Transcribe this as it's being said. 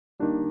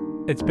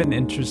It's been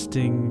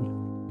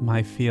interesting,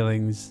 my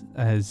feelings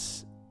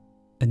as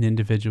an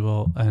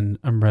individual and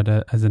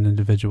Amrita as an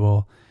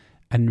individual,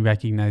 and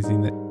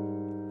recognizing that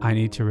I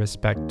need to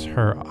respect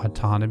her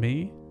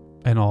autonomy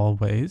in all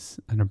ways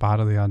and her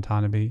bodily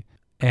autonomy.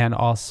 And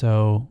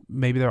also,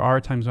 maybe there are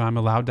times when I'm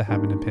allowed to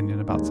have an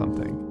opinion about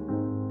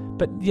something.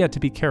 But yeah, to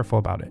be careful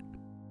about it.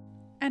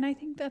 And I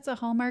think that's a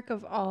hallmark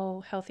of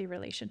all healthy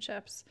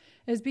relationships,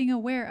 is being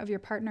aware of your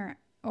partner,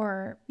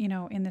 or,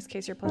 in this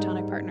case, your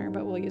platonic partner,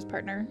 but we'll use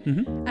partner,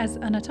 as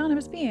an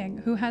autonomous being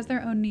who has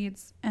their own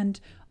needs,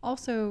 and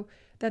also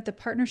that the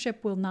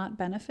partnership will not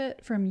benefit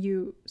from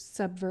you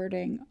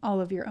subverting all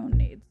of your own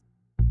needs.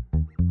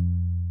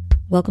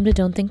 Welcome to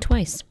Don't Think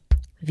Twice.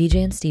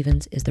 Vijay and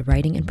Stevens is the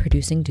writing and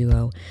producing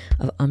duo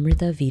of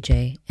Amrita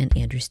Vijay and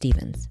Andrew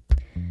Stevens.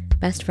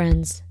 Best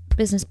friends,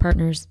 business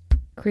partners,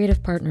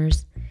 creative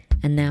partners,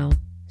 and now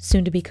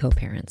soon to be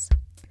co-parents.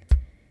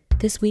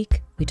 This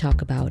week, we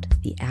talk about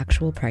the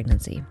actual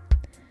pregnancy,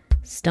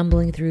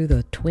 stumbling through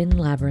the twin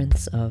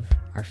labyrinths of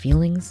our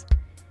feelings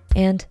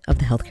and of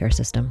the healthcare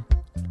system.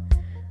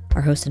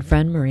 Our host and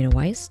friend, Marina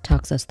Weiss,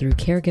 talks us through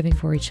caregiving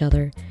for each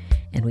other,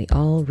 and we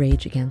all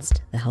rage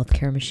against the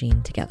healthcare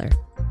machine together.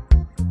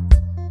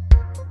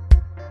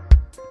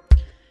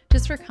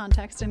 Just for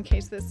context, in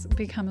case this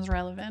becomes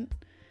relevant,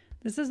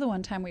 this is the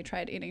one time we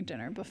tried eating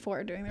dinner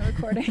before doing the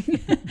recording.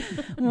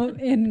 Well,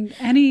 in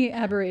any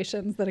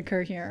aberrations that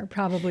occur here are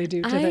probably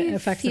due to the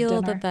effects of dinner.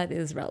 I feel that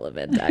is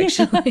relevant,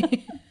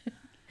 actually.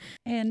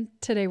 And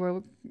today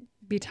we'll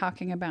be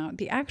talking about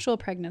the actual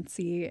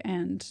pregnancy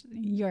and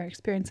your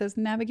experiences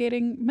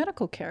navigating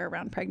medical care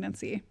around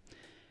pregnancy.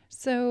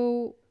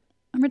 So,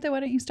 Amrita,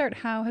 why don't you start?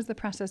 How has the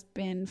process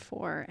been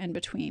for and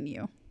between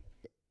you?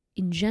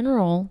 In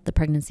general, the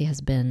pregnancy has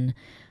been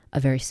a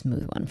very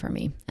smooth one for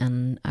me.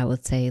 And I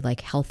would say,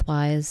 like,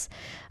 health-wise,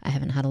 I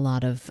haven't had a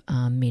lot of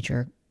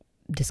major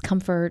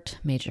discomfort,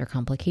 major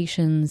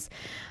complications.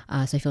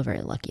 So I feel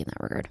very lucky in that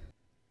regard.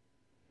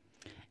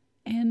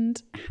 And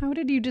how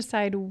did you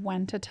decide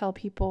when to tell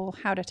people,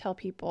 how to tell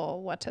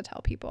people, what to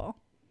tell people?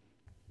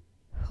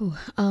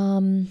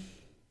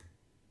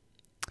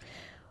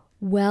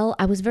 Well,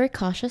 I was very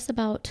cautious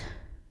about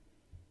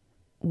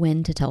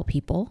when to tell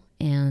people,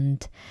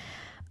 and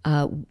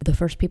the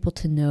first people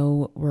to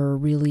know were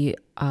really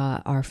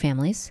our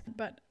families.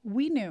 But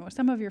we knew,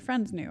 some of your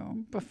friends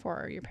knew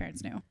before your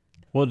parents knew.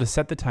 Well, to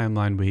set the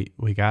timeline,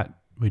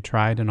 we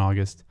tried in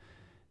August,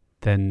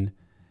 then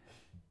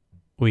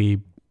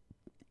we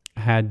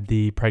had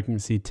the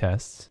pregnancy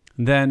tests,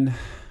 then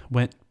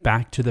went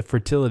back to the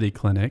fertility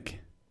clinic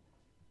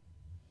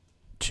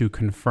to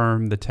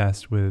confirm the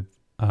test with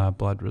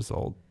blood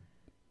result.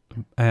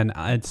 And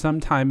at some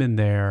time in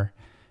there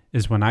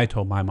is when I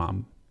told my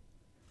mom.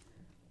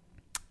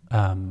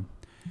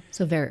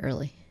 So very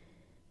early.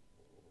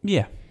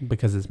 Yeah,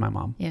 because it's my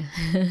mom. Yeah.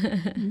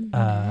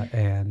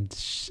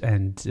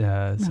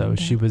 So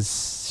she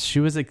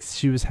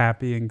was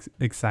happy and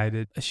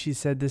excited. She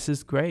said, "This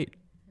is great."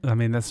 I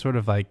mean, that's sort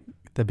of like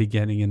the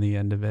beginning and the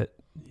end of it,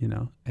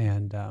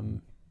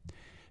 and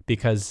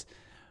because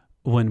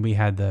when we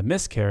had the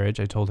miscarriage,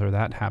 I told her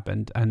that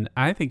happened, and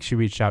I think she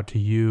reached out to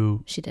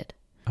you. She did.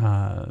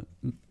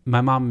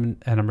 My mom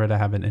and Amrita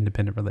have an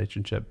independent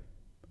relationship,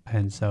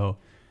 and so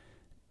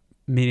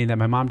meaning that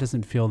my mom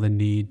doesn't feel the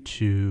need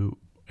to,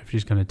 if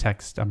she's going to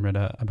text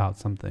Amrita about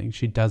something,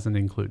 she doesn't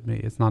include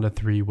me. It's not a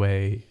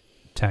three-way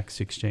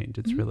text exchange.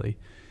 It's really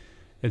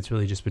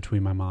just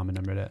between my mom and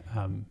Amrita.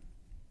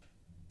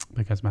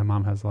 Because my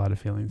mom has a lot of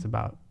feelings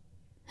about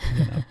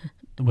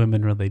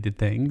women-related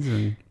things,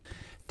 and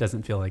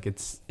doesn't feel like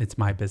it's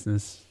my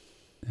business,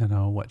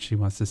 what she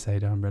wants to say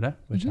to Amrita,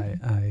 which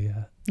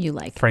I you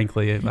like.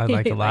 Frankly, I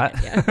like a lot.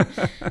 Like it,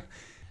 yeah.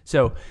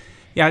 So,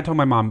 yeah, I told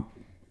my mom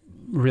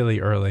really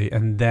early,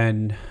 and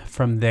then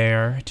from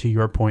there, to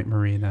your point,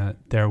 Marina,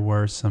 there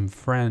were some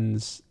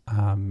friends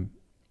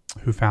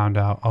who found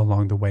out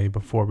along the way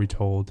before we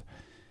told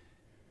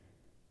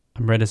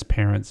Amrita's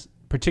parents,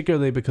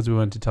 particularly because we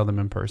wanted to tell them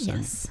in person.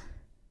 Yes.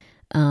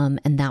 And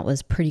that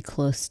was pretty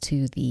close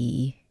to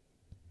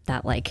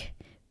that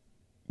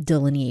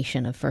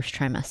delineation of first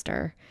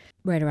trimester,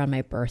 right around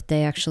my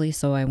birthday, actually.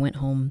 So I went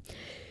home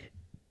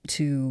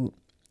to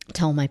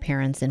tell my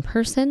parents in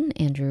person.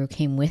 Andrew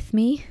came with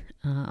me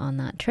on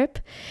that trip,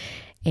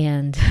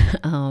 and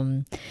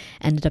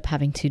ended up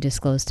having to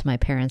disclose to my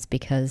parents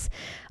because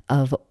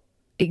of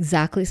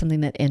exactly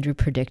something that Andrew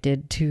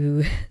predicted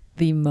to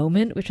the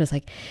moment, which was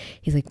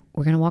he's like,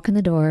 we're going to walk in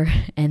the door,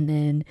 and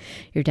then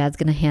your dad's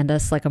going to hand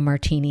us like a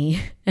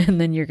martini, and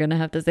then you're going to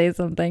have to say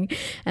something.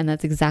 And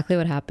that's exactly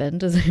what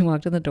happened. As we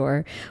walked in the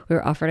door, we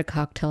were offered a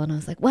cocktail, and I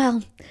was like,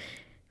 well,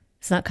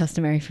 it's not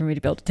customary for me to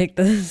be able to take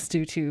this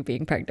due to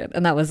being pregnant.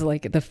 And that was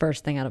like the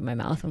first thing out of my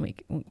mouth when we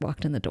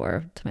walked in the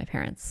door to my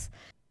parents.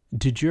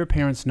 Did your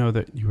parents know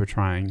that you were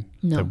trying?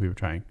 No. That we were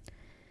trying?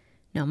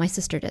 No, my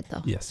sister did,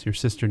 though. Yes, your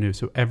sister knew.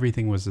 So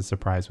everything was a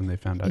surprise when they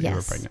found out you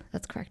were pregnant.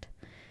 That's correct.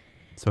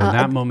 So in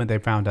that moment, they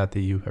found out that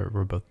you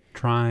were both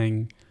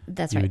trying.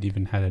 That's you right. had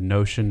even had a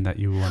notion that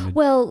you wanted.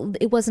 Well,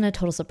 it wasn't a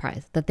total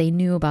surprise that they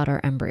knew about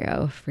our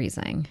embryo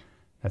freezing,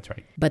 That's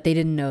right. but they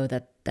didn't know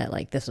that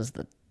like this was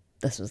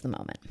the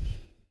moment.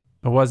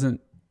 It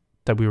wasn't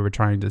that we were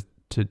trying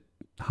to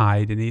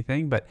hide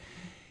anything, but,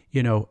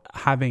 you know,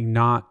 having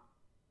not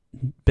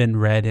been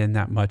read in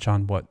that much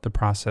on what the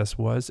process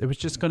was, it was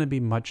just going to be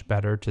much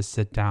better to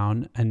sit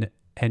down and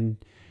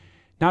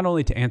not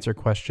only to answer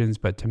questions,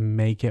 but to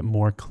make it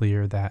more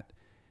clear that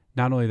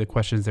not only the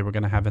questions they were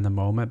going to have in the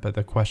moment, but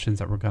the questions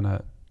that were going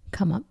to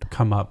Come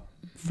up.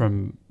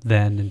 from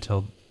then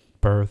until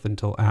birth,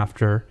 until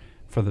after,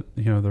 for the,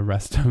 you know, the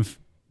rest of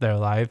their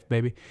life,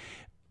 maybe,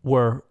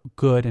 were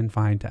good and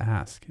fine to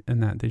ask,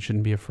 and that they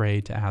shouldn't be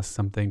afraid to ask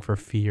something for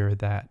fear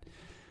that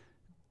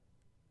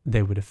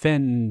they would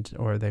offend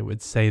or they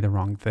would say the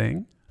wrong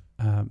thing.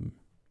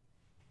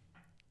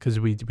 Because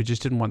we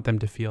just didn't want them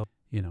to feel,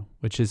 you know,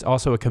 which is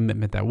also a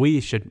commitment that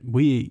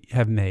we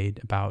have made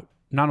about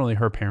not only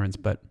her parents,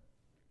 but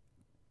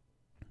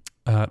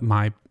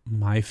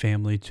my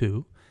family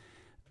too,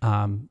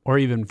 or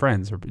even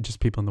friends or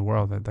just people in the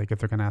world, that like if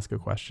they're going to ask a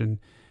question,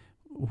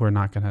 we're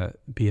not going to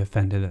be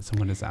offended that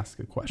someone has asked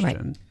a question.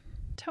 Right.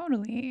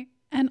 Totally.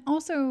 And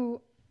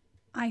also,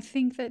 I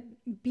think that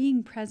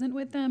being present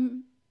with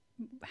them,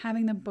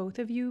 having the both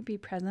of you be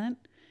present,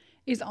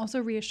 is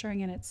also reassuring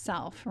in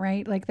itself,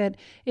 right? Like that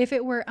if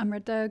it were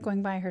Amrita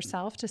going by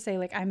herself to say,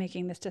 like, I'm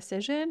making this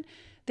decision,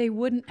 they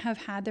wouldn't have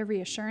had the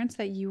reassurance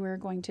that you were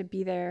going to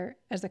be there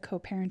as a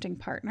co-parenting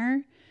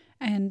partner.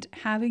 And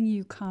having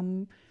you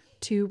come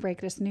to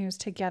break this news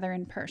together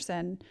in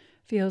person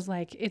feels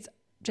like it's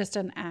just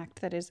an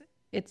act that is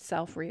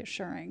itself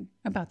reassuring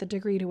about the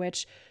degree to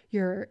which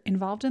you're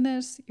involved in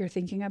this, you're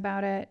thinking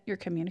about it, you're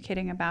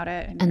communicating about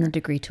it. And the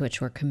degree to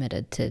which we're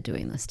committed to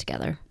doing this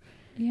together.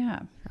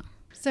 Yeah.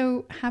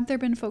 So have there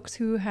been folks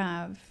who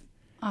have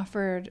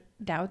offered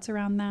doubts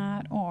around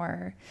that,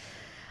 or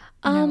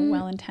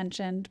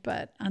well-intentioned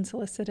but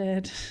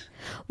unsolicited?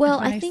 Well,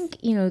 advice? I think,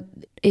 you know,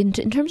 in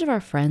terms of our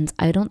friends,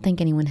 I don't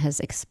think anyone has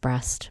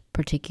expressed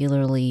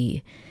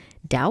particularly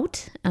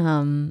doubt.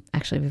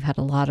 Actually, we've had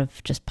a lot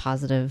of just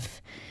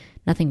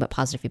nothing but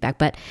positive feedback.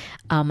 But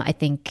I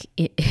think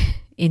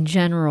in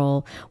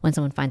general, when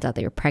someone finds out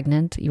that you're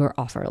pregnant, you are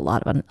offered a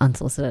lot of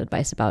unsolicited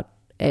advice about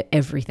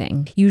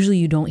everything. Usually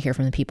you don't hear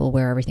from the people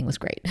where everything was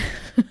great.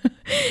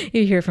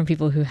 You hear from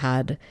people who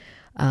had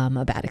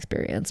a bad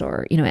experience,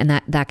 or, you know, and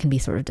that can be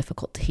sort of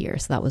difficult to hear.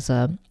 So that was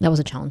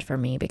a challenge for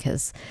me,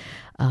 because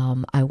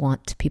I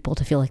want people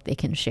to feel like they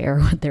can share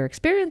what their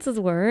experiences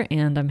were,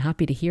 and I'm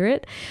happy to hear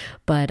it,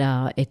 but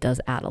it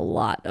does add a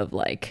lot of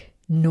like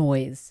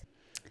noise.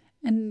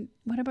 And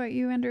what about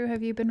you, Andrew?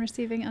 Have you been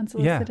receiving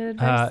unsolicited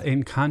advice?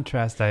 In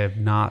contrast, I have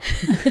not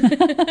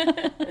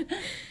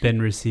been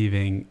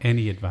receiving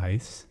any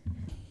advice.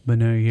 But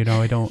no, you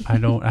know,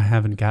 I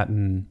haven't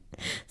gotten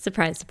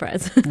Surprise.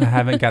 I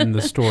haven't gotten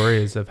the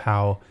stories of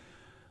how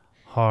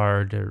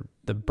hard or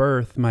the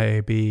birth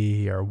may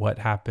be, or what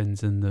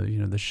happens in the, you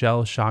know, the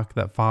shell shock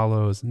that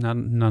follows.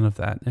 None of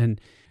that. And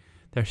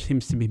there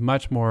seems to be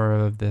much more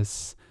of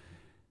this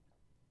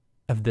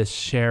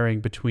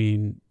sharing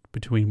between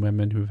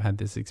women who've had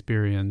this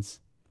experience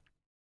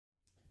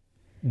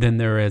than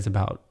there is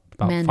about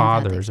Men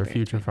fathers or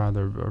future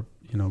father, or,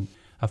 you know,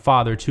 a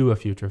father to a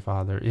future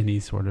father, any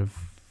sort of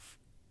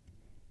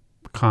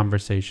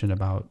conversation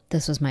about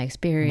this was my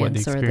experience, what the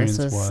experience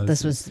or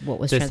this was what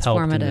was this transformative.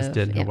 Helped and this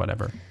didn't, or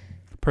whatever.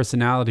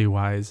 Personality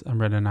wise,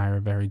 Amrita and I are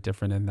very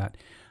different in that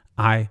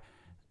I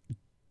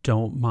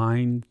don't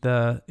mind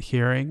the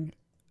hearing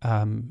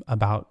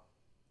about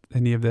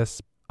any of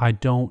this. I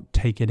don't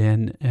take it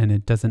in, and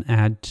it doesn't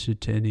add to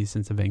any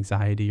sense of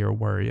anxiety or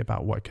worry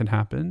about what can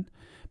happen.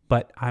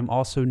 But I'm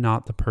also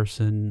not the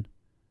person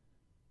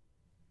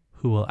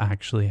who will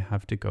actually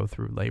have to go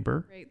through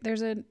labor. Right.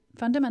 There's a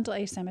fundamental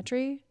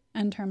asymmetry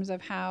in terms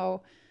of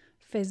how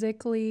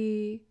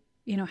physically,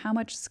 you know, how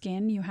much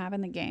skin you have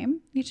in the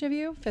game, each of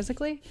you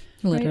physically.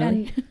 Literally.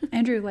 Right? And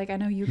Andrew, like, I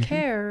know you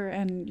care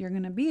and you're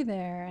going to be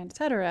there, et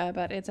cetera,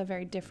 but it's a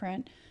very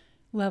different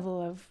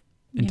level of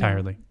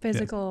entirely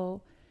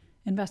physical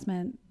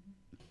investment.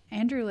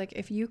 Andrew, like,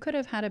 if you could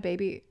have had a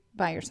baby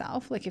by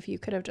yourself, like if you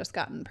could have just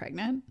gotten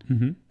pregnant,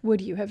 would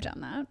you have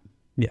done that?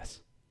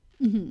 Yes.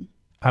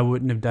 I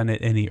wouldn't have done it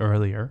any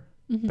earlier,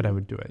 but I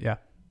would do it. Yeah.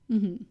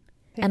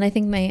 And I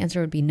think my answer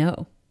would be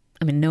no.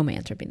 I mean, my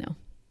answer would be no.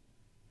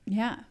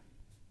 Yeah.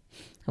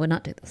 I would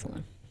not do this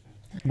alone.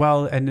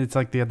 Well, and it's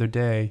like the other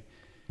day,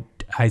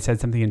 I said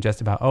something in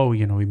jest about, oh,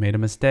 you know, we made a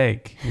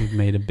mistake. We've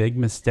made a big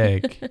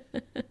mistake.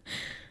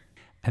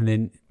 And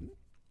then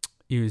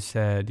you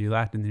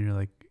laughed, and then you're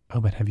like,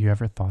 oh, but have you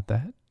ever thought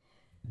that?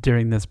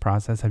 During this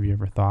process, have you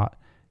ever thought,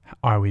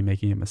 are we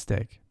making a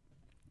mistake?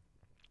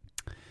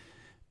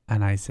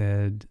 And I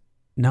said,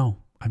 no,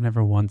 I've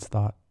never once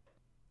thought.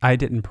 I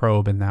didn't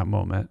probe in that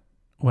moment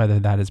whether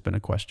that has been a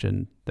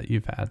question that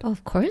you've had. Oh,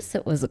 of course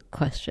it was a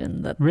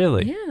question. That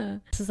Really? Yeah.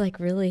 This is like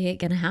really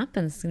going to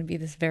happen. It's going to be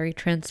this very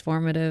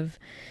transformative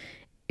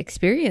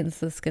experience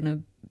that's going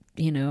to,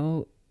 you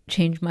know,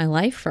 change my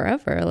life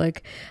forever.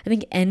 Like, I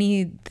think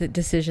the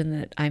decision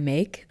that I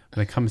make,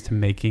 when it comes to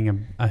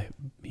making a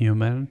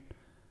human,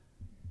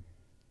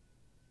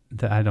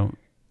 that I don't.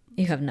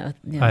 You have no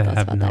I thoughts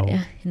have about no, that,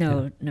 yeah.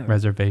 No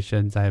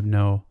reservations. I have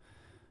no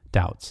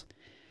doubts.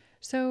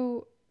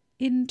 So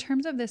in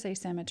terms of this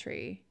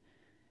asymmetry,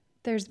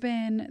 there's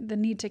been the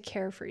need to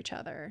care for each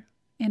other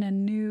in a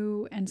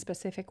new and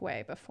specific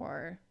way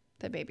before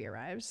the baby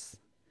arrives.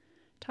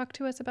 Talk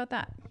to us about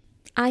that.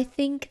 I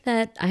think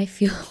that I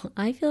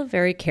feel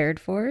very cared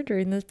for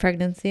during this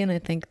pregnancy, and I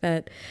think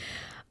that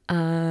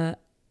I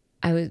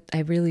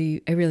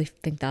really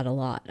think that a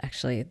lot,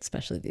 actually,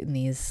 especially in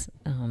these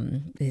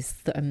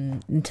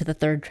into the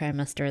third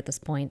trimester at this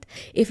point.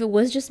 If it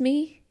was just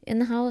me in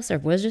the house, or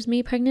if it was just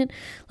me pregnant,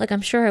 like,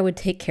 I'm sure I would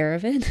take care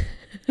of it.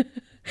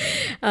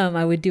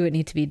 I would do what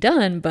needs to be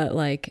done, but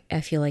like,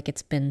 I feel like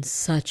it's been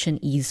such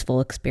an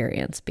easeful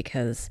experience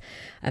because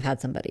I've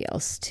had somebody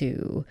else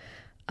to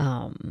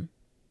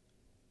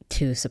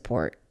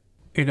support.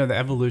 The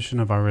evolution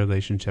of our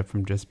relationship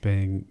from just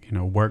being,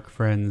 work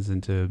friends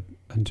into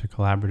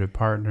collaborative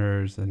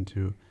partners,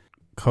 into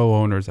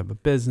co-owners of a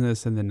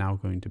business, and then now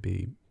going to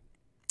be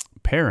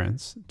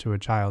parents to a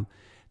child.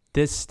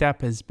 This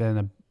step has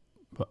been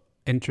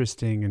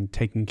interesting in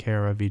taking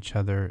care of each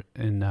other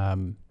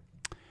in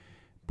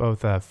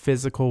both a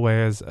physical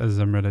way, as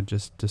Amrita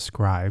just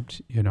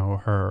described.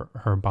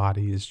 Her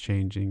body is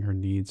changing, her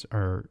needs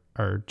are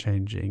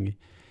changing,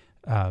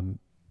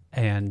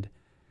 and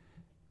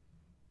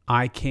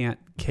I can't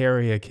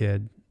carry a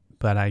kid,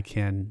 but I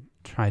can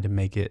try to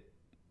make it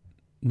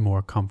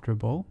more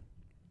comfortable.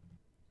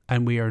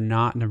 And we are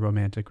not in a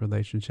romantic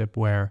relationship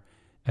and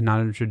not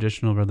in a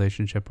traditional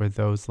relationship where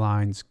those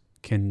lines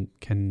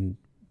can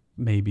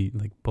maybe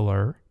like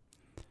blur,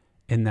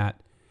 in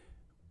that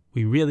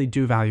we really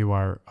do value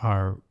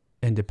our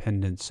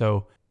independence.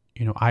 So,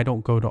 I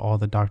don't go to all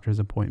the doctor's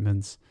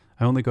appointments.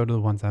 I only go to the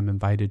ones I'm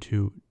invited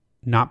to,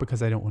 not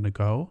because I don't want to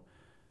go,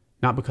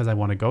 not because I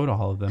want to go to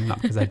all of them,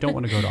 not because I don't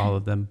want to go to all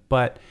of them,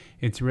 but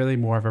it's really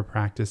more of a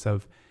practice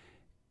of,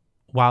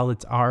 while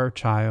it's our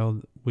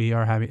child,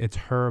 it's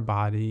her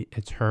body,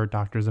 it's her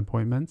doctor's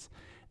appointments,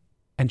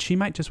 and she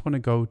might just want to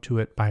go to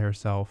it by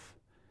herself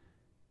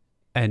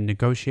and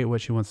negotiate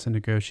what she wants to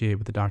negotiate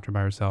with the doctor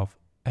by herself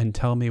and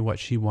tell me what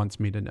she wants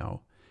me to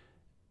know.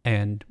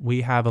 And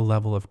we have a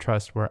level of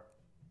trust where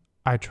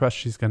I trust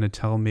she's going to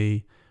tell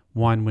me,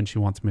 one, when she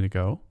wants me to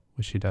go,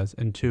 which she does,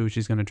 and two,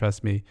 she's going to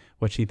trust me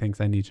what she thinks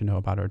I need to know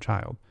about our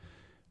child.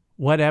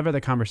 Whatever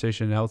the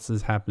conversation else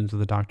happens with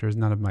the doctor is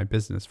none of my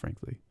business,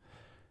 frankly.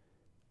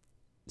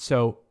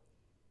 So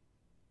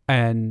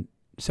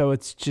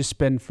it's just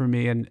been for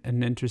me an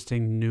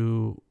interesting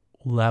new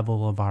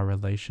level of our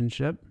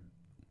relationship,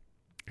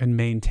 and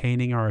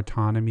maintaining our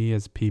autonomy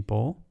as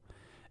people,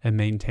 and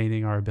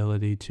maintaining our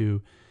ability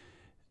to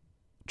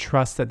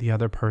trust that the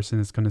other person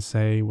is going to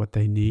say what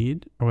they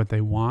need or what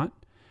they want,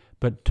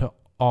 but to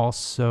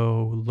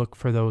also look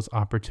for those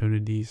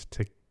opportunities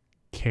to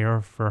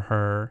care for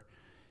her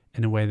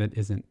in a way that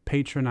isn't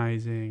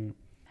patronizing.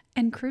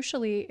 And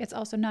crucially, it's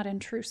also not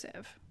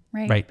intrusive,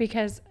 right?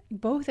 Because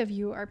both of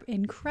you are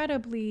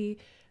incredibly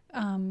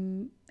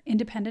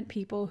independent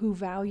people who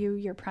value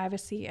your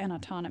privacy and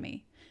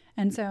autonomy.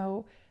 And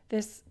so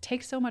this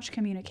takes so much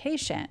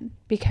communication,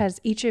 because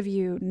each of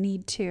you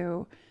need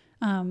to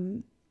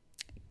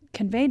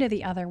convey to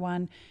the other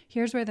one,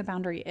 here's where the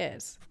boundary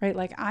is, right?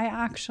 Like,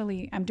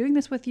 I'm doing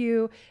this with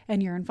you,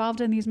 and you're involved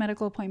in these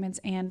medical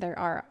appointments, and there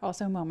are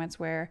also moments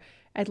where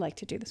I'd like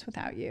to do this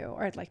without you,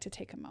 or I'd like to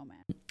take a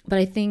moment. But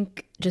I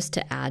think, just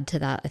to add to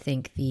that, I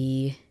think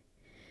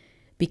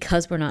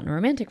because we're not in a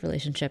romantic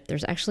relationship,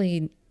 there's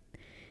actually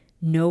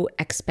no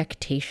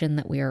expectation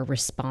that we are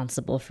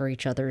responsible for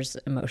each other's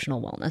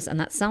emotional wellness. And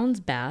that sounds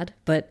bad,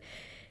 but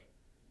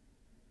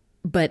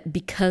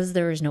because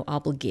there is no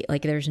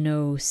there's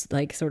no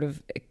like sort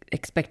of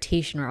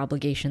expectation or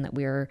obligation that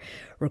we are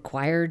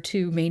required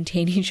to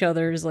maintain each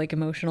other's like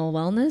emotional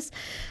wellness,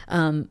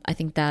 I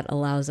think that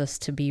allows us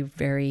to be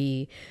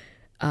very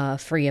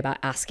free about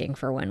asking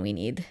for when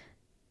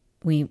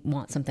we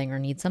want something or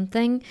need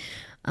something,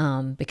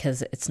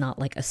 because it's not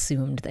like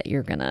assumed that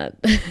you're gonna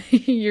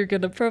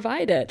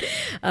provide it,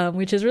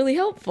 which is really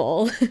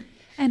helpful.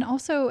 And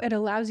also it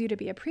allows you to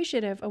be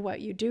appreciative of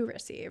what you do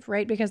receive,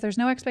 right? Because there's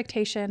no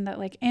expectation that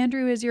like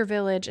Andrew is your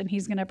village and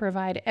he's going to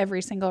provide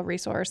every single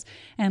resource.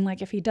 And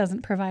like, if he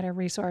doesn't provide a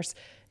resource,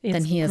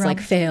 then he has like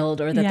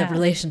failed, or that the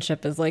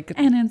relationship is like,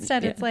 and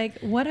instead it's like,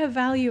 what a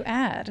value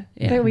add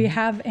that we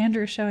have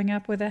Andrew showing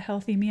up with a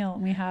healthy meal,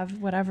 and we have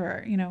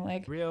whatever,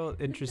 like real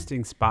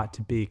interesting spot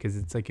to be. 'Cause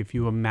it's like, if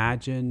you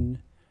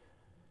imagine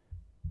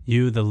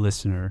you, the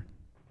listener,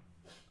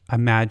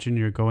 imagine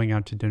you're going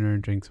out to dinner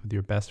and drinks with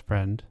your best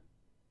friend,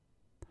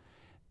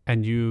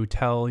 and you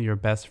tell your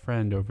best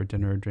friend over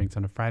dinner or drinks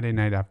on a Friday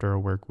night after a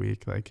work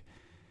week, like,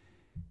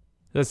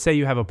 let's say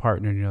you have a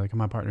partner and you're like,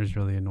 my partner's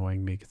really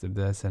annoying me because of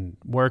this, and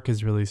work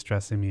is really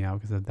stressing me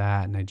out because of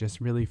that, and I just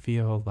really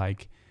feel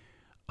like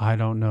I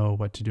don't know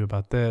what to do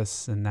about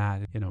this and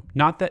that.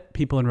 Not that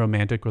people in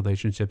romantic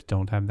relationships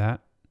don't have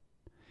that.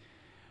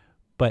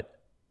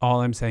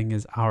 all I'm saying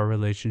is our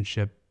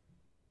relationship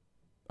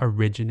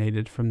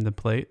originated from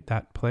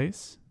that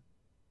place,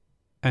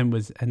 and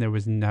there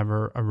was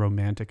never a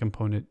romantic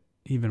component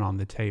even on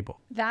the table.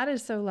 That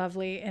is so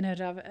lovely in and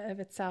of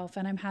itself.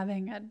 And I'm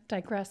having a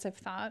digressive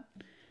thought,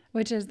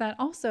 which is that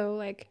also,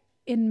 like,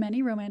 in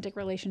many romantic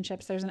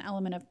relationships, there's an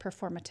element of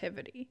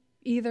performativity,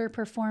 either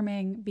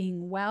performing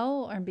being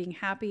well or being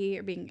happy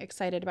or being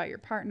excited about your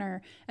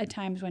partner at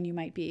times when you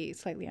might be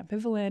slightly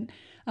ambivalent,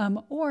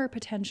 or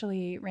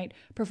potentially, right,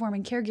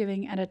 performing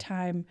caregiving at a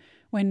time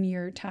when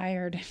you're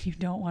tired and you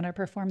don't want to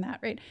perform that,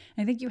 right?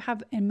 I think you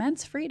have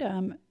immense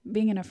freedom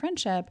being in a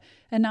friendship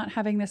and not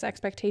having this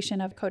expectation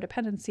of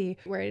codependency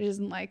where it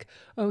isn't like,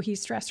 oh,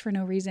 he's stressed for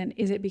no reason.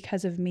 Is it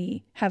because of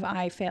me? Have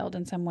I failed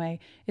in some way?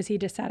 Is he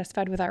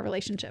dissatisfied with our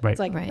relationship? Right. It's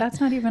like, Right.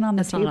 that's not even on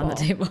the table. Not on the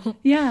table.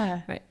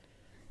 Yeah. Right.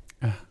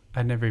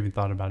 I never even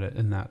thought about it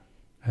in that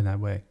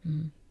way.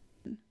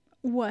 Mm-hmm.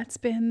 What's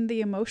been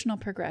the emotional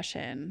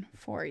progression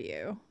for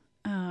you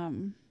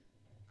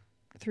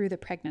through the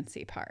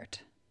pregnancy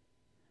part?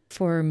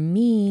 For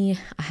me,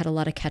 I had a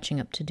lot of catching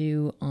up to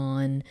do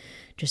on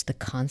just the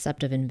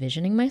concept of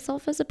envisioning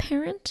myself as a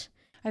parent.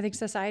 I think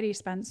society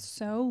spends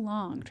so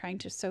long trying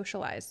to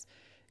socialize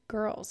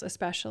girls,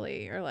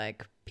 especially, or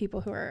like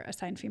people who are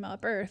assigned female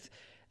at birth,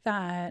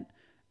 that,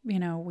 you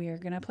know, we're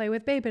going to play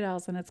with baby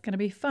dolls and it's going to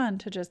be fun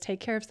to just take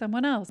care of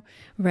someone else.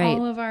 Right.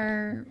 All of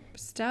our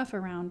stuff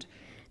around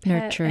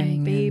pet Nurturing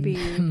and baby,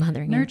 and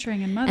mothering.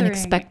 nurturing and mothering. And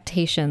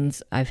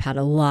expectations. I've had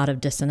a lot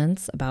of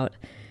dissonance about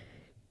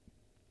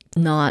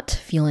not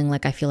feeling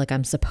like I feel like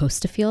I'm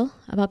supposed to feel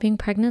about being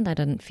pregnant. I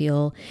didn't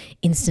feel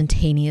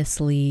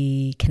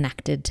instantaneously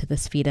connected to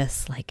this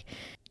fetus like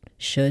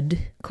should,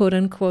 quote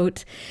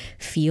unquote,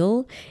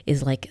 feel.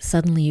 Is like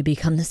suddenly you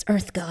become this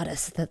earth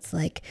goddess that's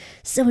like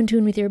so in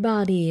tune with your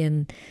body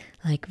and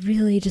like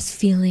really just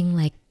feeling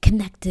like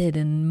connected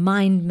and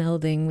mind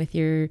melding with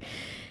your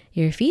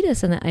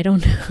fetus. And I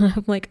don't know,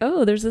 I'm like,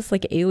 oh, there's this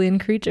like alien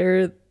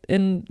creature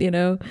and, you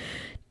know,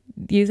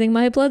 using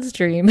my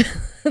bloodstream.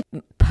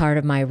 Part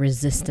of my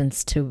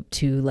resistance to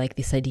like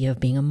this idea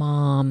of being a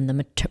mom,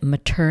 the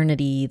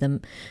maternity,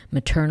 the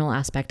maternal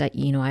aspect, I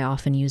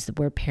often use the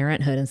word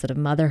parenthood instead of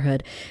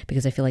motherhood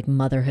because I feel like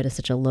motherhood is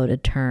such a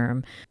loaded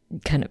term,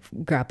 kind of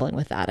grappling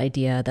with that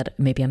idea that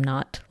maybe I'm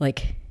not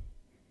like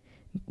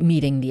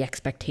meeting the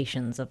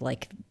expectations of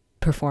like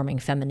performing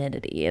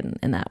femininity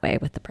in that way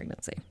with the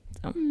pregnancy.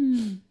 So.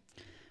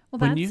 Well,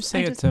 when you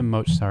say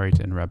sorry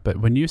to interrupt, but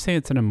when you say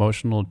it's an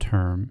emotional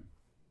term,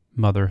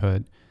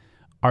 motherhood,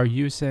 are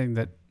you saying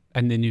that,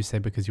 and then you say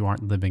because you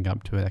aren't living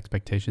up to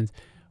expectations,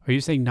 are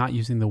you saying not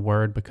using the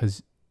word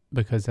because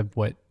of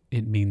what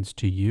it means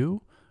to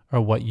you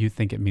or what you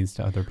think it means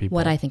to other people?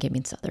 What I think it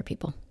means to other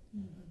people.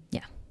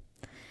 Yeah.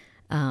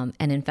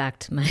 And in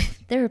fact, my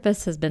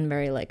therapist has been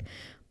very like,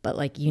 but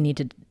like you need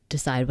to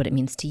decide what it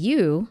means to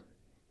you.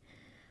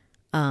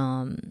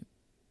 And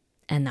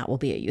that will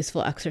be a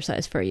useful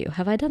exercise for you.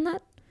 Have I done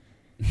that?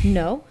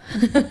 No.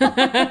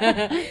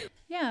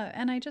 Yeah.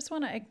 And I just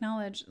want to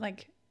acknowledge,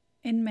 like,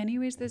 in many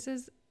ways, this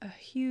is a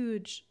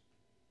huge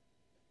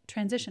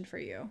transition for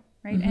you,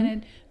 right?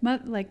 Mm-hmm.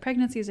 And like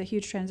pregnancy is a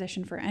huge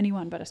transition for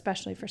anyone, but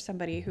especially for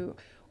somebody who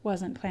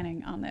wasn't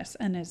planning on this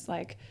and is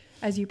like,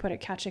 as you put it,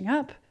 catching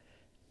up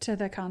to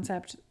the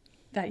concept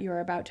that you're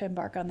about to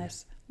embark on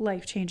this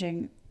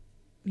life-changing,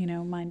 you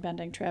know,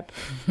 mind-bending trip.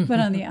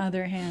 But on the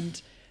other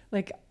hand,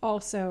 like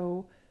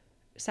also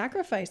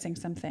sacrificing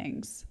some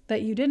things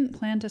that you didn't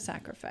plan to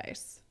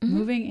sacrifice,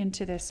 moving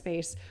into this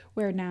space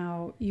where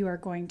now you are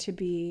going to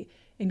be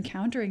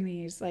encountering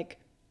these, like,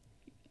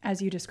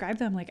 as you describe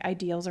them, like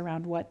ideals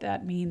around what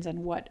that means and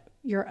what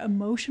your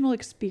emotional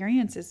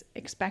experience is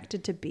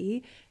expected to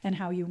be and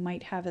how you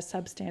might have a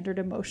substandard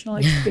emotional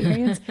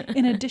experience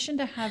in addition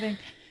to having,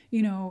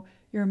 you know,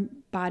 your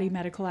body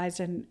medicalized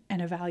and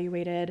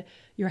evaluated.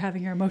 You're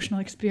having your emotional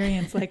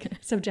experience like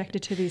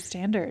subjected to these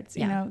standards.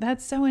 You know,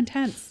 that's so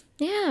intense.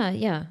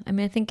 Yeah. I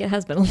mean, I think it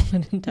has been a little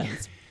bit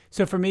intense.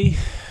 So for me,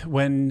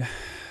 when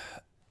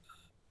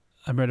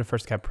Amrita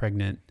first got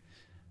pregnant,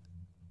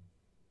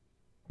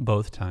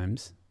 both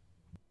times,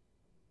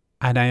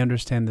 and I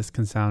understand this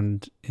can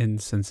sound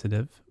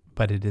insensitive,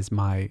 but it is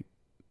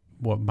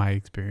what my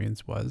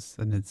experience was,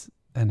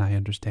 and I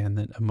understand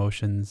that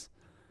emotions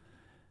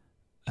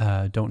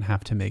don't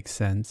have to make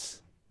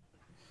sense.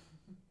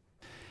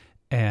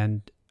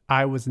 And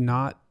I was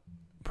not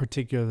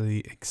particularly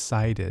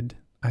excited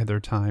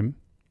either time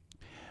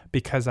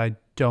because I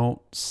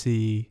don't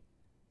see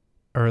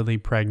early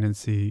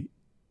pregnancy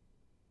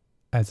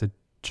as a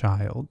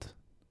child.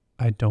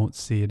 I don't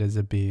see it as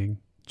a being.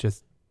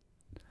 Just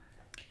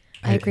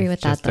I agree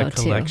with that though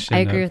too. I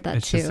agree with that too.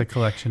 It's just a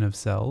collection of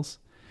cells.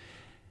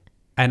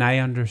 And I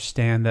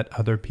understand that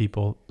other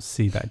people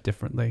see that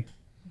differently.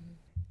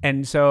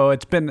 And so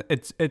it's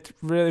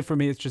really, for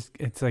me,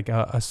 it's like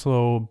a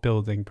slow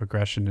building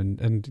progression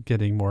and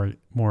getting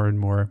more and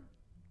more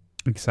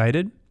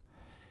excited.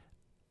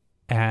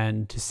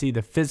 And to see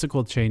the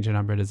physical change in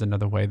Amrita is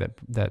another way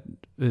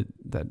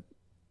that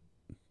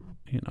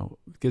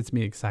gets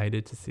me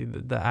excited to see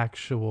the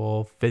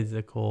actual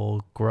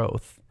physical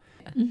growth.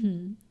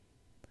 Mm-hmm.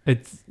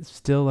 It's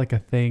still like a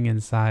thing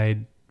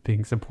inside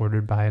being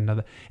supported by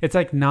another. It's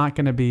like not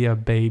going to be a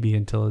baby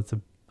until it's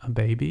a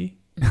baby.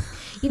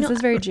 This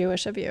is very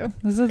Jewish of you.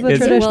 This is the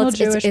traditional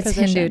Jewish it's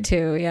position. Hindu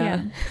too,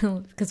 yeah.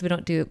 Because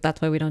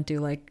that's why we don't do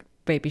like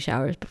baby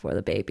showers before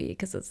the baby,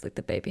 because it's like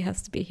the baby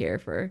has to be here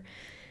for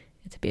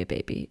it to be a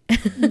baby.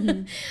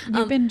 Mm-hmm.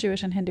 You've been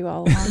Jewish and Hindu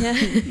all along. Yeah.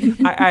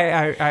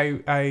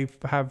 I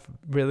have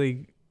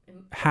really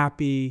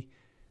happy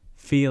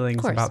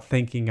feelings about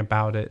thinking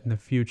about it in the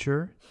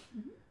future,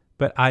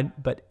 but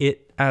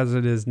it as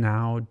it is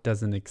now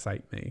doesn't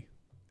excite me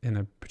in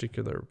a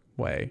particular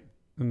way.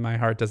 My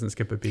heart doesn't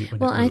skip a beat when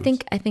it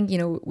moves. I think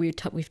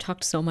we've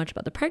talked so much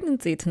about the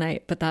pregnancy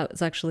tonight, but that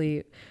was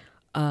actually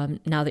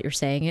now that you're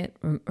saying it,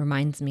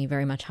 reminds me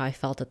very much how I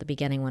felt at the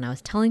beginning when I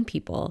was telling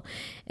people,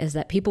 is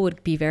that people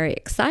would be very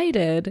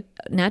excited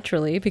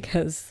naturally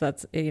because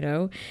that's,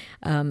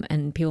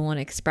 and people want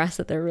to express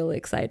that they're really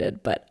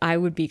excited. But I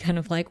would be kind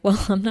of like,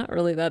 well, I'm not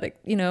really that,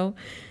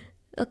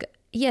 look,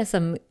 yes,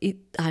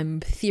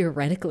 I'm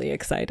theoretically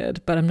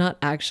excited, but I'm not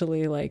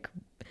actually like,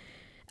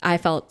 I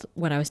felt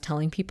when I was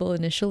telling people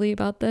initially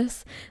about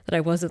this that I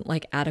wasn't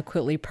like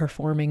adequately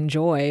performing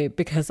joy,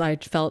 because I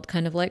felt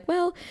kind of like,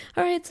 well,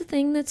 all right, it's a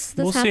thing that's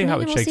we'll happening,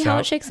 and we'll see how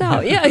it shakes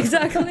out. Yeah,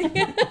 exactly.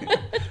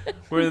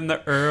 We're in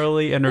the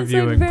early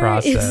interviewing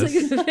process.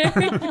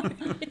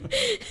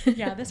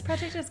 Yeah, this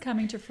project is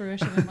coming to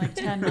fruition in like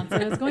 10 months, so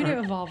it's going to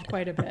evolve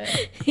quite a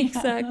bit.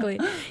 Exactly.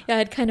 Yeah,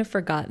 I'd kind of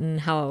forgotten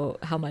how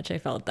much I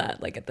felt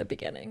that like at the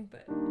beginning,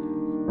 but.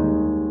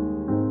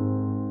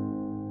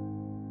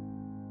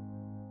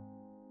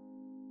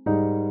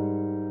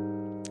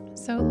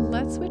 So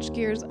let's switch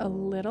gears a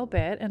little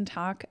bit and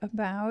talk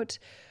about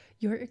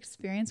your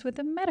experience with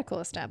the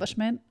medical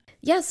establishment.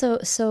 Yeah,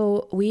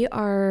 so we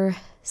are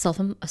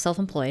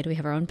self-employed. We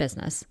have our own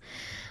business,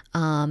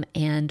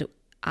 and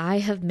I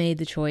have made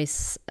the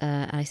choice.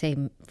 I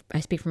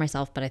speak for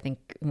myself, but I think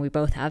we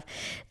both have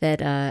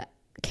that.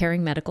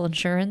 Carrying medical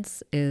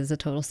insurance is a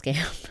total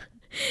scam,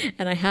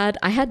 and I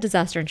had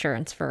disaster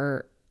insurance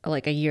for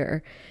like a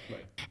year. Right.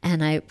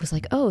 And I was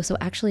like, oh, so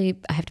actually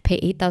I have to pay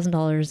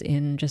 $8,000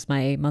 in just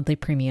my monthly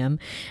premium.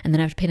 And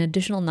then I have to pay an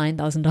additional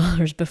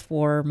 $9,000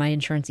 before my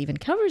insurance even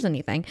covers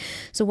anything.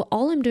 So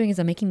all I'm doing is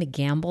I'm making the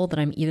gamble that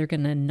I'm either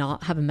going to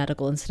not have a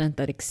medical incident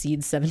that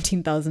exceeds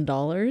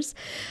 $17,000.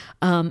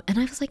 And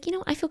I was like,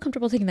 I feel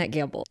comfortable taking that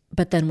gamble.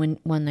 But then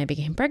when I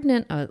became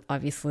pregnant,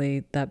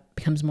 obviously that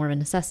becomes more of a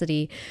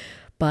necessity.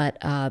 But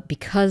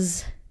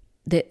because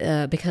of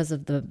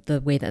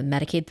the way that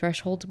Medicaid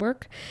thresholds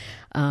work,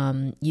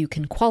 you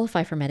can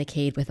qualify for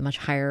Medicaid with a much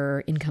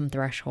higher income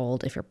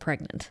threshold if you're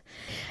pregnant.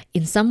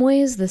 In some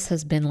ways, this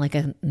has been like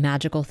a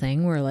magical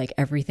thing where like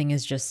everything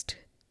is just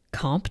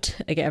comped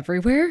like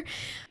everywhere.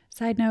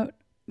 Side note,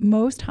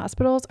 most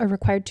hospitals are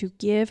required to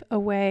give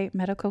away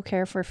medical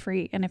care for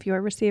free. And if you,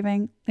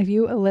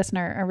 a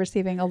listener, are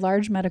receiving a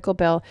large medical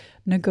bill,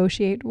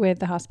 negotiate with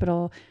the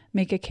hospital,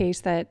 make a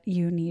case that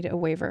you need a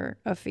waiver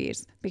of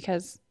fees,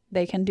 because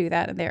they can do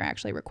that, and they're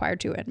actually required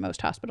to at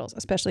most hospitals,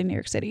 especially New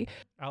York City.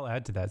 I'll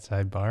add to that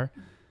sidebar,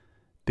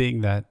 being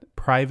that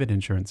private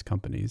insurance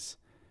companies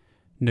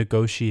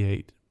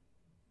negotiate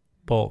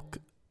bulk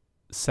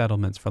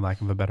settlements, for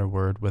lack of a better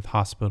word, with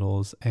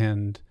hospitals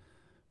and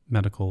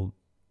medical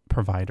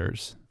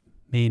providers.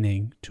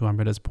 Meaning, to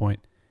Amrita's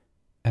point,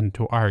 and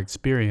to our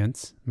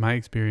experience, my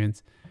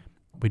experience,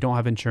 we don't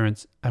have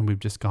insurance, and we've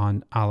just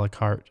gone a la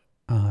carte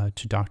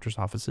to doctors'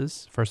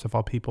 offices. First of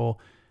all,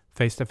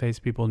 face-to-face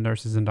people,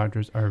 nurses and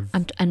doctors are.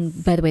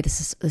 And by the way,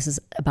 this is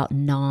about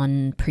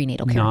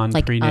non-prenatal care,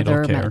 like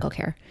other medical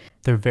care.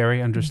 They're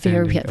very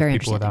understanding very of people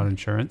understanding. without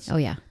insurance. Oh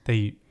yeah.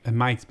 They, in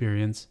my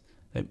experience,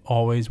 they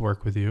always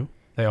work with you.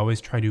 They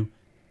always try to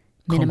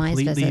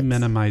completely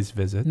minimize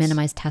visits,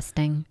 minimize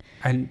testing,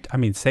 and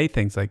say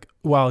things like,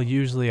 "Well,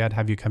 usually I'd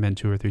have you come in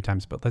 2 or 3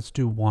 times, but let's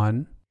do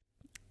one."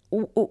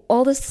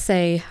 All this to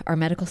say, our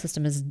medical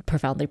system is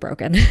profoundly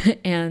broken.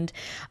 And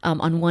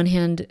on one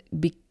hand,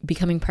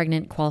 becoming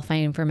pregnant,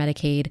 qualifying for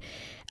Medicaid,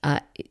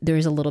 there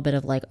is a little bit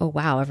of like, oh,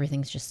 wow,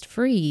 everything's just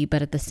free.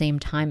 But at the same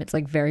time, it's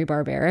like very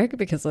barbaric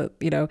because,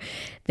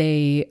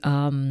 they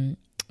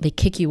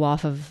kick you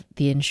off of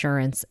the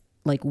insurance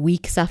like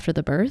weeks after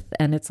the birth.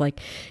 And it's like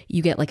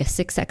you get like a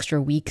 6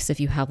 extra weeks if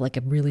you have like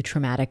a really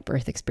traumatic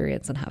birth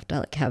experience and have to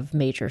like have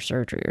major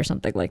surgery or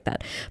something like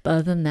that. But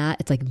other than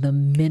that, it's like the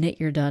minute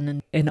you're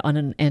done on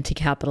an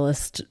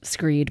anti-capitalist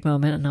screed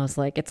moment. And I was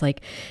like, it's like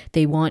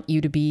they want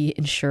you to be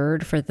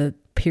insured for the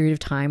period of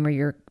time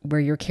where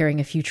you're carrying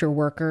a future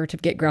worker to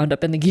get ground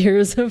up in the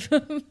gears of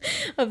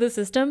the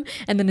system.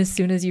 And then as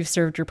soon as you've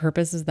served your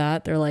purpose as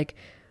that, they're like,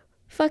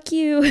 fuck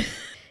you.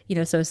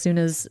 So as soon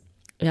as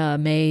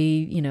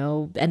May,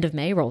 end of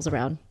May rolls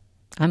around,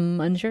 I'm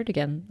uninsured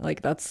again.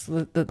 Like that's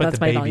my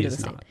value to the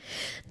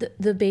state.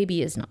 The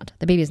baby is not.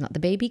 The baby is not. The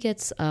baby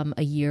gets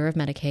a year of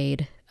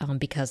Medicaid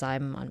because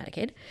I'm on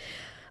Medicaid.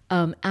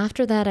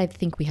 After that, I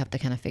think we have to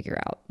kind of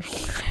figure out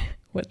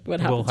what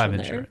happens We'll have from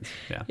there. insurance.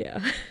 Yeah. Yeah.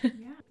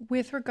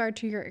 With regard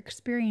to your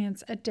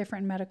experience at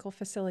different medical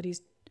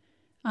facilities,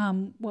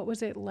 what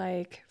was it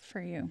like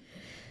for you?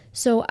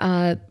 So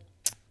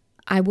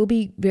I will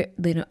be,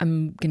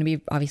 I'm going to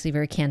be obviously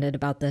very candid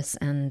about this,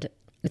 and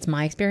it's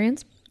my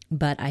experience,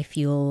 but I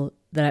feel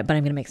that, but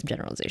I'm going to make some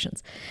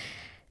generalizations.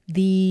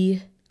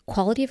 The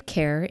quality of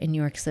care in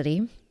New York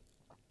City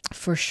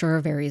for sure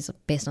varies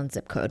based on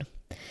zip code.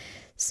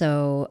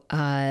 So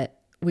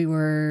we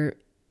were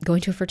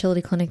going to a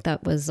fertility clinic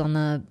that was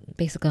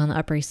basically on the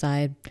Upper East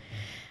Side,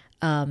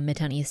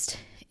 Midtown East,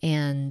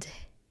 and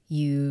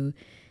you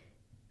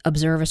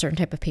observe a certain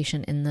type of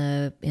patient in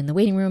the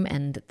waiting room,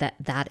 and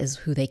that is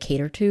who they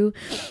cater to,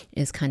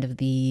 is kind of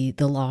the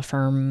law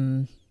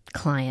firm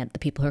client, the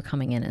people who are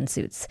coming in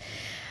suits.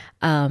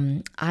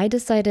 I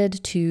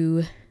decided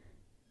to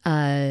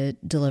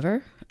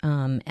deliver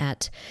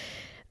at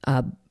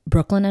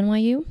Brooklyn,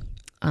 NYU,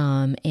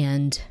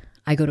 and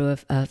I go to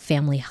a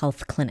family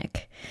health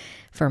clinic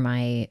for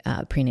my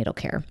prenatal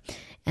care,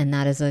 and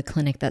that is a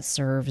clinic that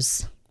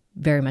serves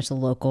very much the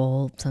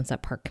local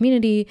Sunset Park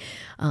community.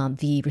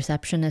 The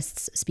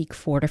receptionists speak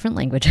 4 different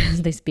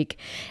languages. They speak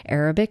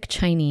Arabic,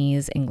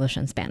 Chinese, English,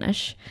 and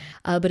Spanish.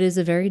 But it is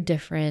a very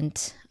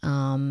different,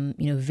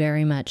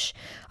 very much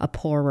a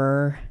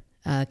poorer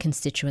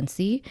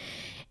constituency.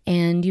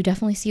 And you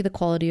definitely see the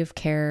quality of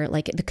care,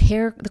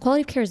 the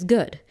quality of care is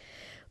good,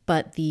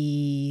 but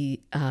there's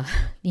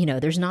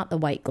not the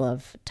white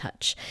glove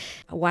touch.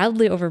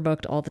 Wildly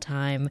overbooked all the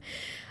time.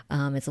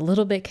 It's a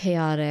little bit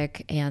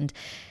chaotic, and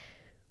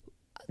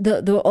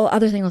the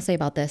other thing I'll say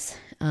about this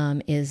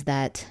is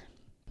that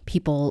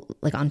people,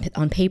 like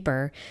on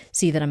paper,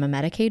 see that I'm a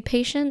Medicaid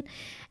patient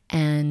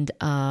and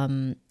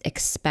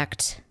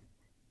expect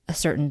a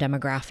certain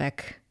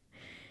demographic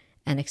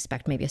and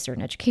expect maybe a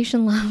certain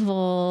education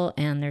level,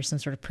 and there's some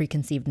sort of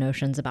preconceived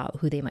notions about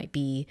who they might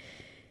be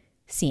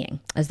seeing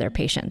as their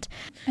patient.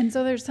 And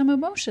so there's some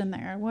emotion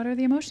there. What are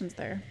the emotions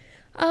there?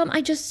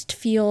 I just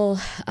feel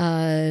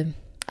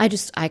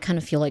I kind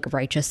of feel like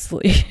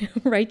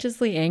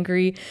righteously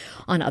angry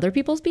on other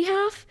people's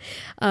behalf,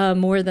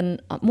 more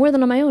than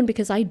on my own,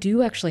 because I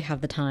do actually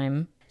have the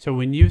time. So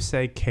when you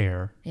say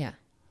care, Yeah.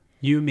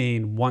 you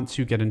mean once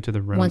you get into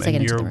the room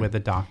and you're with a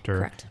doctor,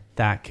 Correct.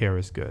 that care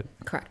is good.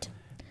 Correct.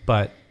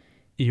 But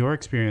your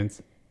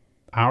experience,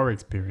 our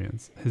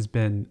experience, has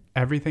been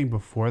everything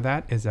before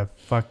that is a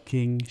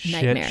fucking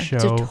Nightmare.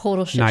 shit show. It's a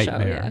total shit show.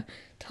 Yeah.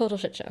 Total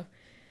shit show.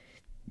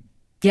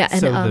 Yeah,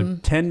 and so the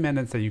 10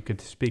 minutes that you could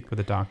speak with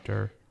a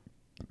doctor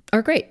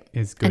are great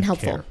is good and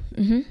helpful. Care.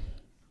 Mm-hmm.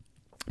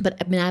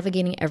 But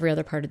navigating every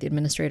other part of the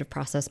administrative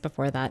process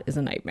before that is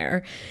a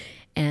nightmare,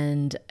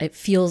 and it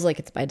feels like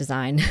it's by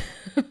design.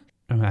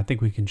 I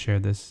think we can share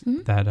this,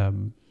 that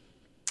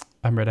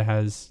Amrita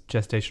has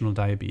gestational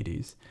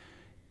diabetes.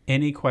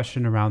 Any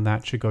question around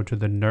that should go to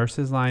the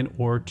nurse's line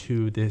or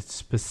to the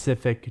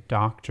specific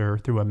doctor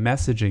through a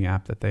messaging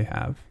app that they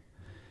have.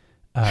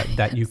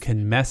 That you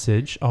can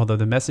message, although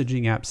the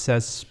messaging app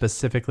says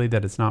specifically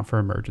that it's not for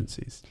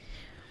emergencies.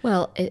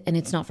 Well, and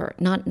it's not for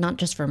not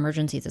just for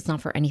emergencies. It's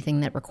not for anything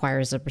that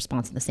requires a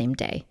response in the same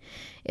day.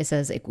 It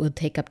says it will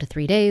take up to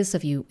 3 days. So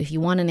if you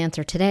want an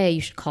answer today,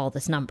 you should call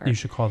this number. You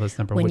should call this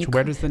number.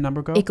 Where does the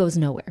number go? It goes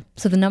nowhere.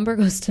 So the number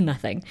goes to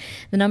nothing.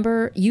 The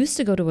number used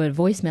to go to a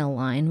voicemail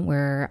line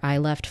where I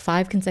left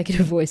 5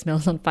 consecutive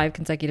voicemails on 5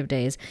 consecutive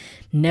days,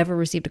 never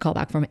received a call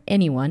back from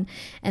anyone.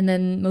 And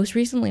then most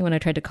recently, when I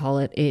tried to call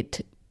it,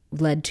 it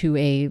led to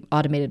a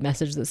automated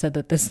message that said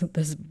that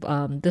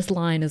this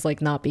line is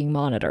like not being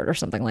monitored or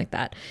something like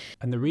that.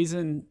 And the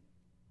reason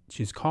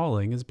she's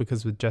calling is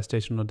because with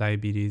gestational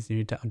diabetes, you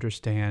need to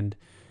understand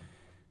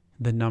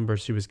the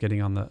numbers she was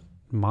getting on the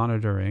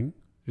monitoring.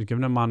 She was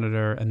given a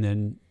monitor, and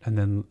then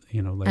later,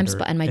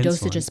 and my insulin.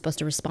 dosage is supposed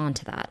to respond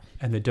to that.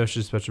 And the dosage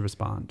is supposed to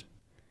respond.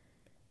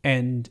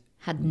 And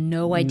had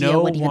no idea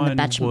what even the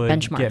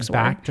benchmarks get were.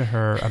 Back to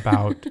her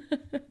about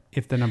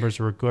if the numbers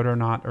were good or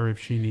not, or if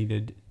she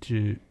needed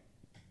to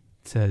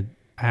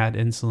add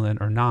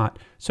insulin or not.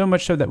 So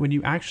much so that when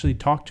you actually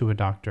talk to a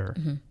doctor,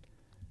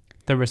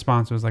 the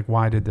response was like,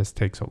 why did this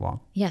take so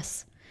long?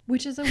 Yes.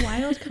 Which is a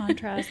wild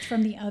contrast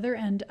from the other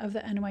end of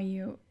the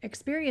NYU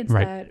experience,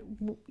 right.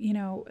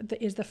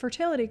 That, is the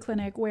fertility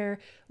clinic, where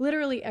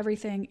literally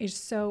everything is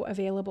so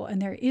available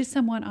and there is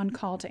someone on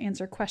call to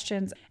answer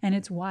questions. And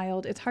it's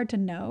wild. It's hard to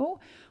know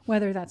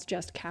whether that's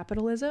just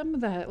capitalism,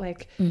 that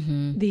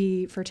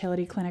the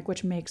fertility clinic,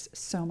 which makes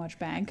so much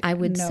bank, I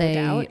would no say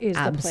doubt is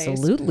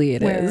absolutely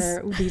the place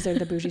it where these are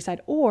the bougie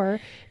side, or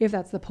if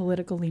that's the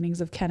political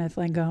leanings of Kenneth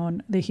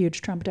Langone, the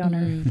huge Trump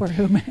donor for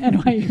whom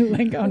NYU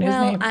Langone is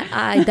named.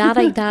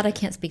 That I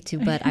can't speak to,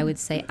 but I would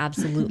say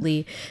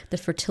absolutely the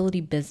fertility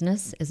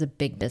business is a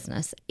big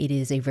business. It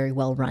is a very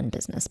well run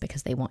business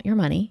because they want your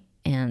money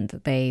and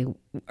they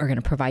are going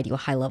to provide you a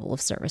high level of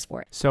service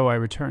for it. So I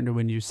return to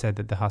when you said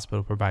that the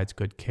hospital provides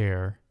good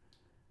care.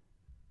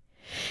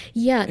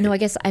 Yeah, no, I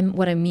guess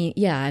what I'm trying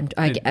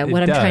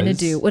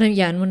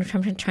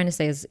to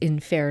say is, in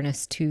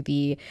fairness to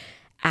the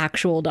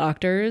actual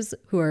doctors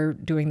who are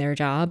doing their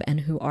job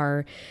and who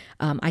are,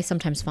 I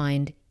sometimes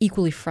find,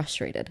 equally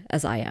frustrated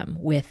as I am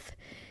with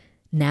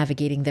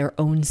navigating their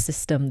own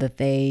system that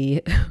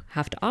they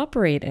have to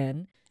operate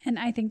in. And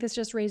I think this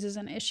just raises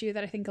an issue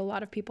that I think a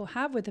lot of people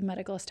have with the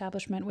medical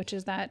establishment, which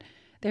is that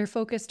they're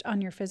focused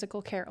on your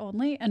physical care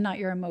only and not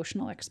your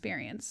emotional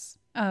experience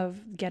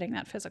of getting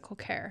that physical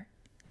care.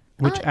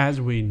 Which, as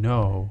we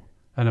know,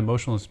 an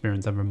emotional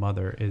experience of a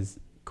mother is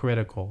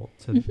critical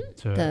to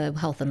the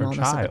health and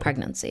wellness of the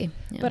pregnancy.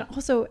 Yeah. But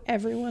also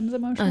everyone's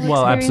emotional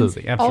experience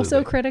absolutely.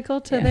 Also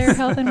critical to their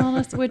health and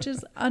wellness, which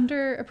is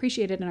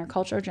underappreciated in our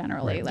culture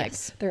generally. Right. Like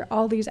there are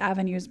all these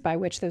avenues by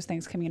which those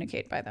things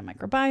communicate, by the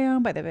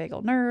microbiome, by the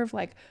vagal nerve,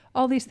 like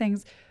all these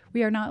things.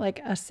 We are not like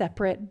a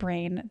separate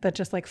brain that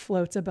just like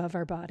floats above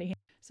our body.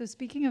 So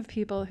speaking of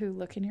people who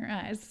look in your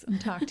eyes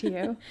and talk to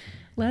you,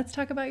 let's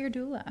talk about your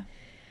doula.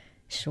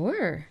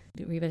 Sure.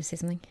 Were you about to say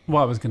something?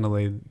 Well, I was going to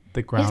lay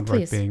the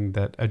groundwork being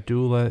that a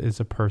doula is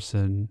a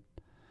person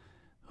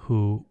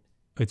who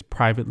is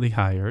privately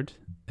hired,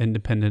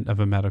 independent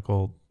of a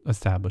medical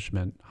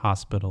establishment,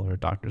 hospital, or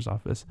doctor's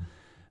office,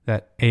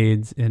 that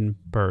aids in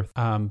birth,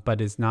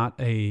 but is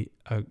not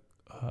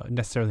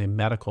necessarily a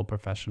medical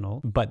professional,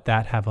 but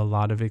that have a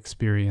lot of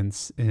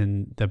experience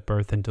in the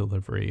birth and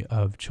delivery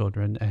of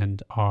children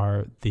and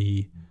are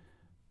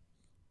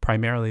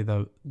primarily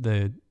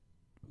the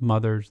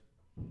mother's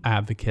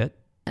advocate.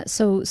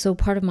 So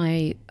part of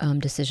my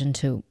decision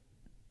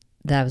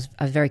that I was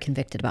very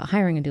convicted about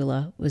hiring a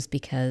doula was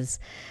because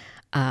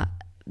of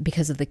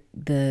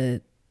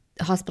the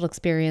hospital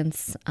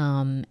experience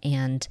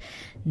and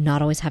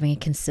not always having a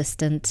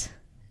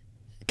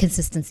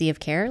consistency of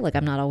care. Like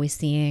I'm not always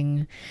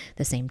seeing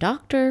the same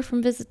doctor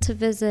from visit to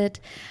visit.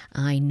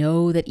 I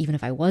know that even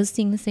if I was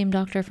seeing the same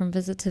doctor from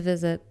visit to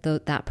visit,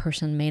 that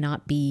person may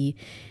not be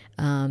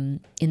in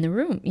the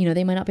room.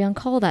 They might not be on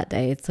call that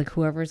day. It's like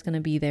whoever's going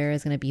to be there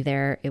is going to be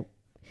there.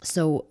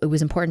 So it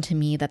was important to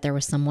me that there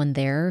was someone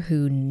there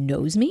who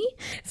knows me.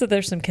 So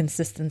there's some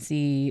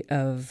consistency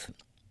of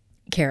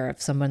care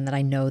of someone that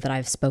I know that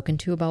I've spoken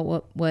to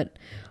about what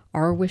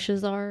our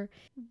wishes are.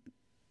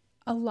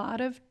 A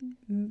lot of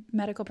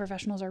medical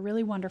professionals are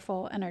really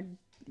wonderful and are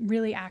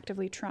really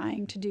actively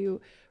trying to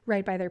do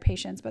right by their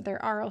patients, but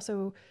there are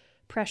also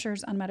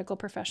pressures on medical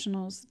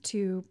professionals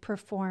to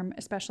perform,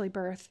 especially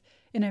birth,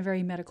 in a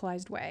very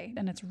medicalized way.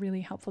 And it's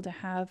really helpful to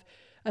have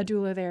a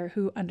doula there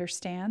who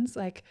understands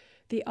like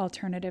the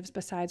alternatives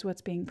besides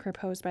what's being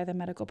proposed by the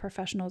medical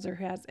professionals, or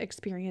who has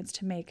experience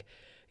to make,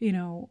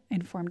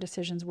 informed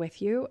decisions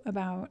with you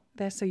about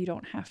this, so you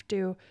don't have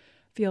to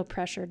feel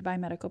pressured by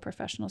medical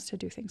professionals to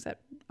do things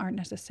that aren't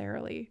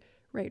necessarily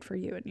right for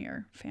you and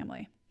your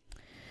family.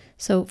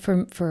 So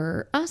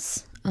for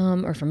us,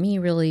 or for me,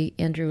 really,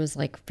 Andrew was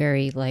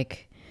very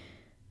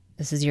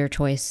this is your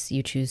choice.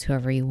 You choose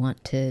whoever you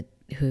want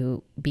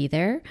who be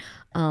there.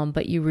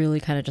 But you really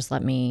kind of just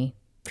let me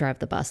drive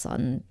the bus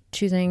on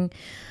choosing.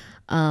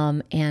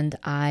 And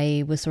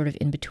I was sort of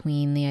in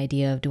between the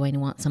idea of, do I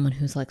want someone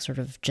who's sort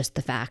of just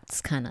the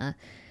facts, kind of,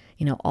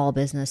 all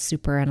business,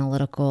 super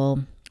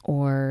analytical,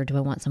 or do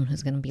I want someone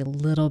who's going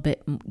to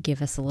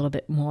give us a little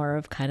bit more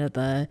of kind of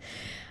the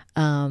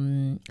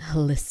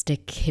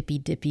holistic,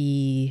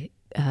 hippy-dippy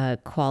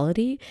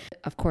quality?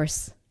 Of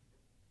course,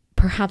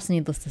 perhaps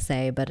needless to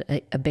say, but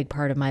a big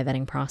part of my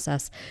vetting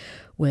process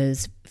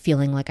was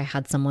feeling like I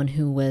had someone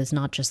who was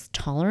not just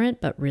tolerant,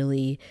 but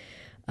really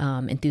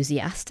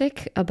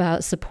enthusiastic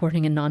about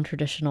supporting a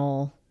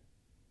non-traditional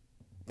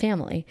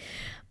family.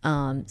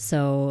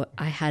 So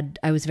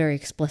I was very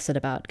explicit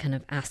about kind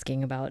of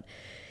asking about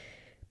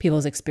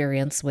people's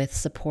experience with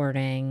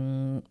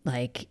supporting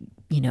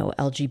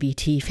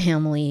LGBT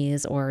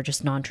families or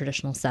just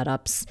non-traditional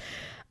setups.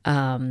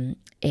 And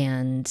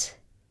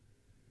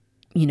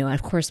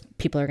of course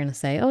people are going to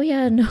say, oh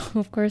yeah, no,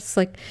 of course,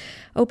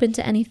 open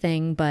to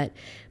anything. But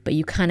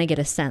you kind of get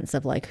a sense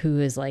of who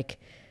is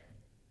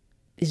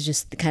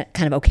just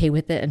kind of okay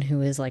with it and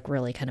who is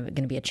really kind of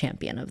going to be a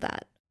champion of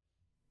that.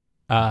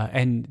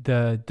 And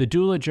the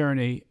doula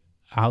journey,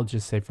 I'll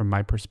just say from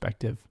my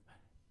perspective,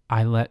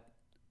 I hope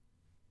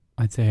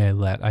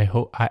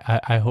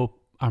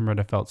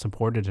Amrita felt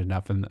supported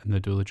enough in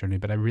the doula journey,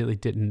 but I really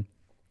didn't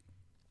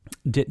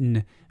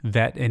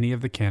vet any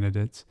of the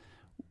candidates,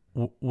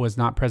 was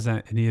not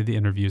present at any of the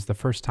interviews. The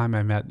first time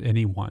I met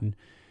anyone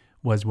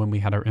was when we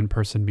had our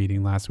in-person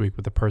meeting last week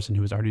with the person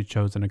who was already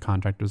chosen, a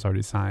contract was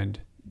already signed.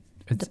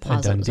 It's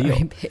a done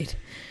deal. Paid.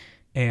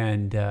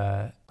 And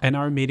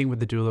our meeting with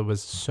the doula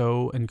was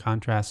so, in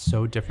contrast,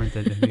 so different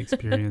than any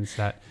experience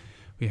that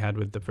we had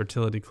with the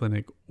fertility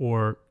clinic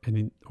or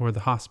the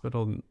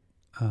hospital.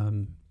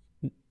 In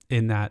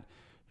that,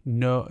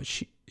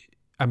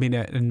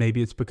 and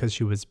maybe it's because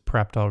she was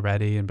prepped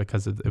already and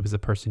because it was the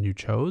person you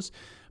chose,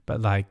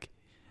 but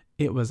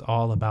it was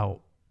all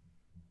about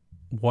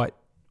what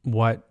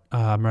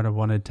Amrita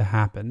wanted to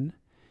happen,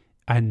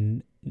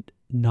 and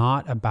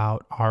not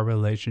about our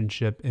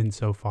relationship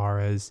insofar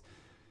as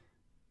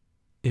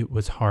it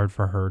was hard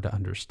for her to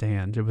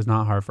understand. It was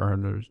not hard for her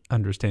to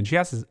understand. She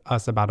asked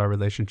us about our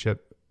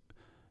relationship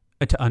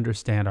to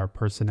understand our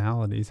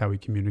personalities, how we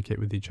communicate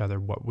with each other,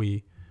 what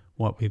we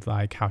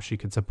like, how she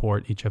could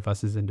support each of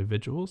us as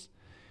individuals.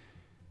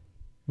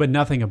 But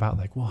nothing about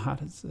like, well, how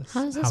is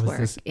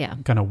this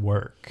gonna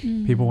work?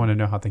 Mm-hmm. People want to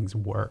know how things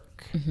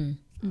work. Mm-hmm.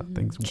 How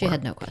things work. She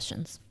had no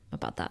questions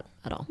about that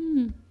at all,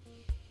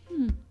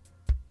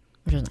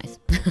 which was nice.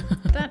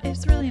 That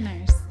is really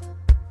nice.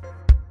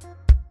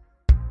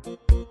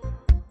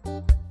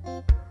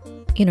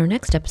 In our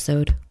next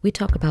episode, we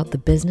talk about the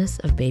business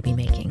of baby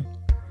making.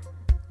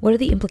 What are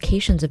the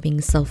implications of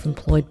being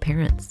self-employed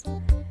parents?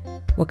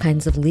 What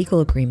kinds of legal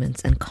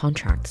agreements and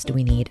contracts do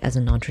we need as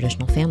a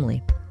non-traditional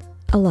family?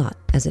 A lot,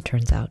 as it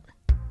turns out.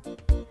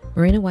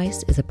 Marina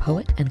Weiss is a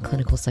poet and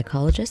clinical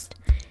psychologist,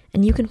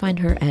 and you can find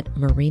her at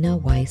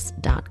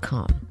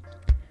marinaweiss.com.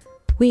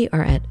 We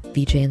are at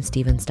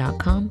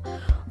vjandstevens.com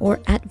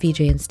or at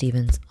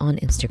vjandstevens on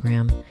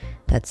Instagram.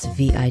 That's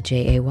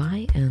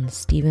VIJAY and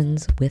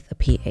Stevens with a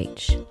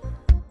PH.